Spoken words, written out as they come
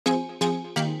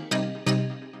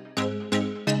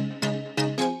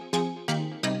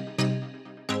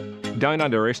Don't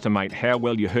underestimate how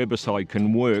well your herbicide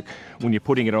can work when you're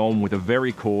putting it on with a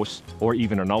very coarse or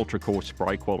even an ultra-coarse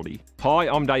spray quality. Hi,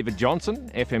 I'm David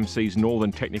Johnson, FMC's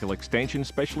Northern Technical Extension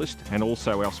Specialist and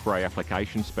also our spray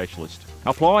application specialist.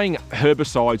 Applying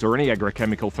herbicides or any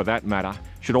agrochemical for that matter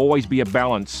should always be a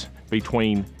balance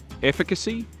between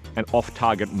efficacy and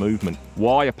off-target movement.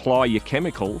 Why apply your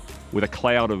chemical with a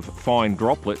cloud of fine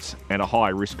droplets and a high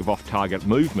risk of off-target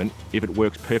movement if it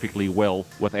works perfectly well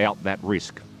without that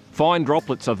risk? Fine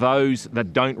droplets are those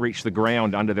that don't reach the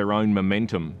ground under their own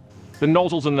momentum. The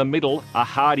nozzles in the middle are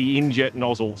hardy injet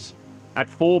nozzles. At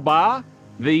 4 bar,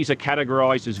 these are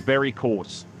categorised as very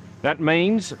coarse. That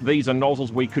means these are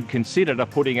nozzles we could consider to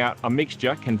putting out a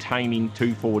mixture containing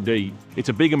 2,4-D. It's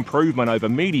a big improvement over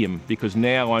medium because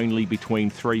now only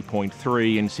between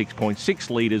 3.3 and 6.6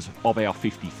 litres of our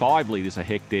 55 litres a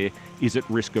hectare is at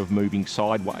risk of moving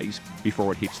sideways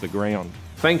before it hits the ground.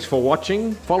 Thanks for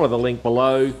watching. Follow the link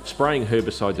below, spraying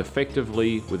herbicides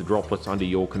effectively with droplets under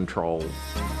your control.